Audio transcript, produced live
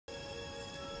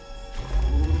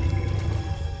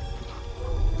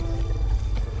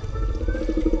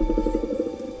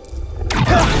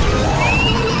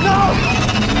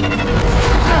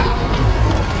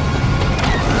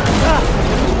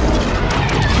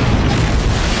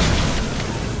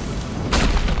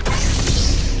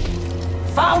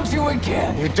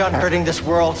again. You're done hurting this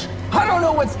world. I don't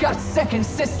know what's got second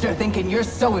sister thinking you're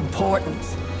so important.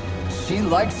 She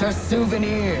likes her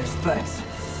souvenirs, but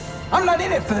I'm not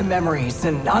in it for the memories,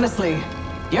 and honestly,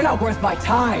 you're not worth my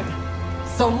time.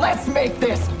 So let's make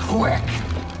this quick.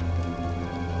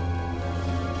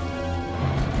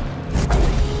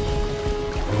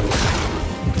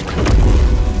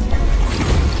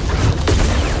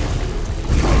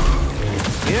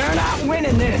 You're not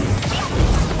winning this.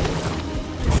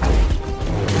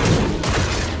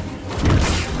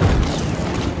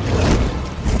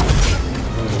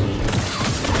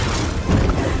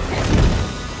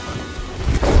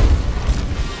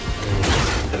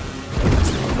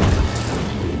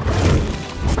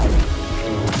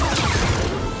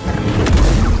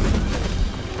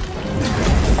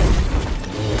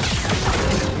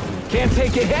 Can't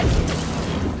take a hit.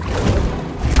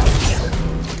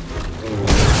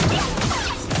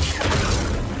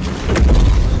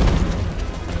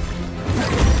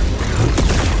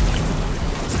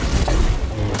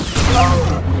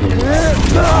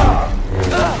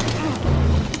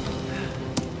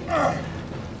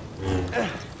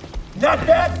 Not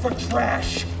bad for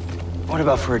trash. What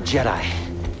about for a Jedi?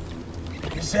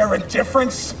 Is there a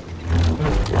difference?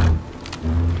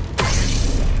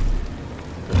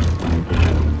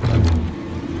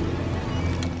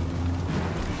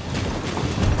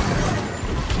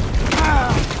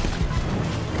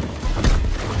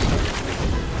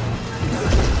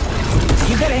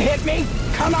 You gonna hit me?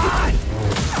 Come on!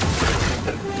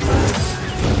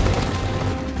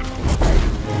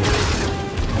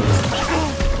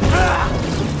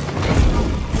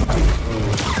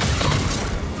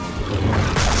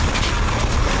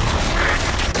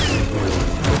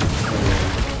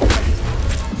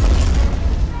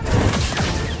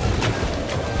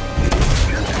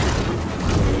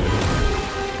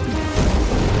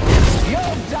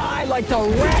 You'll die like the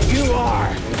rat you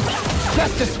are!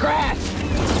 Just a scratch!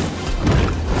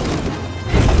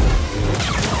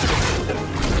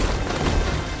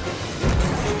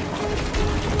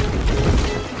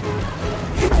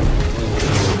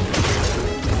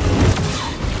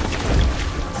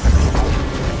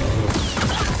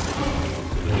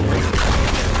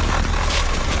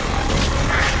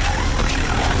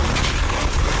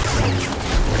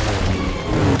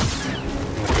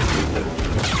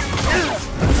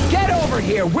 Get over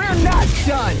here! We're not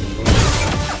done!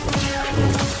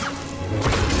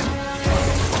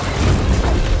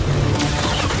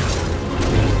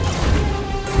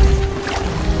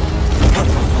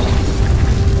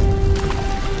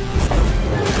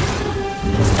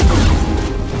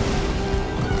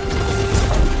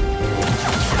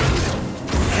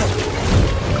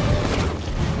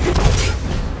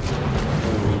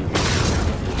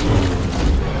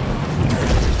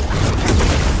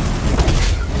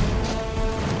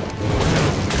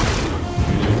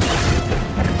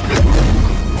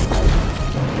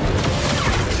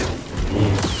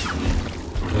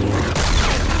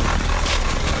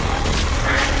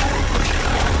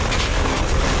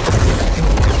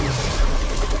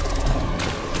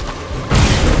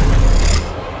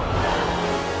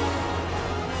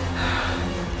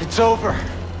 It's over.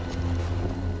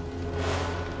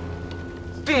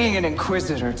 Being an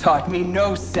Inquisitor taught me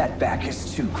no setback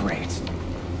is too great.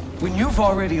 When you've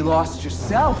already lost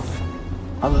yourself,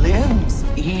 a limb's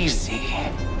easy.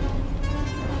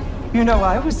 You know,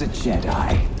 I was a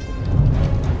Jedi.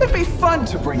 It'd be fun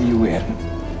to bring you in.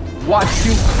 Watch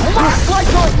you crack like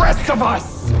the rest of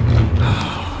us!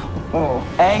 Oh,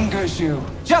 angers you.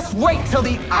 Just wait till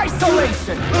the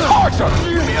isolation, torture,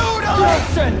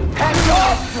 mutilation, and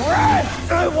your breath!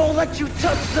 I won't let you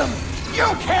touch them.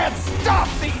 You can't stop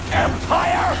the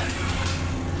Empire!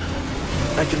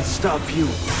 I can stop you.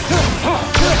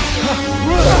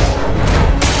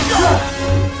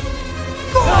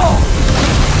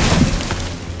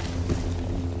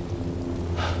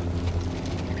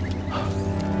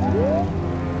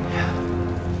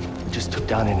 Just took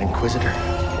down an Inquisitor.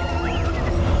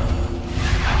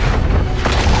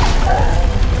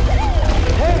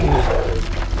 Hey!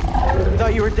 I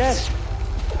thought you were dead.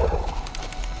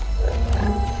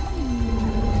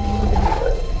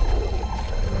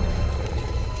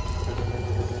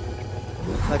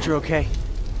 Glad you're okay.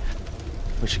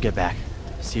 We should get back.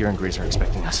 Seer and Grease are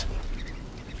expecting us.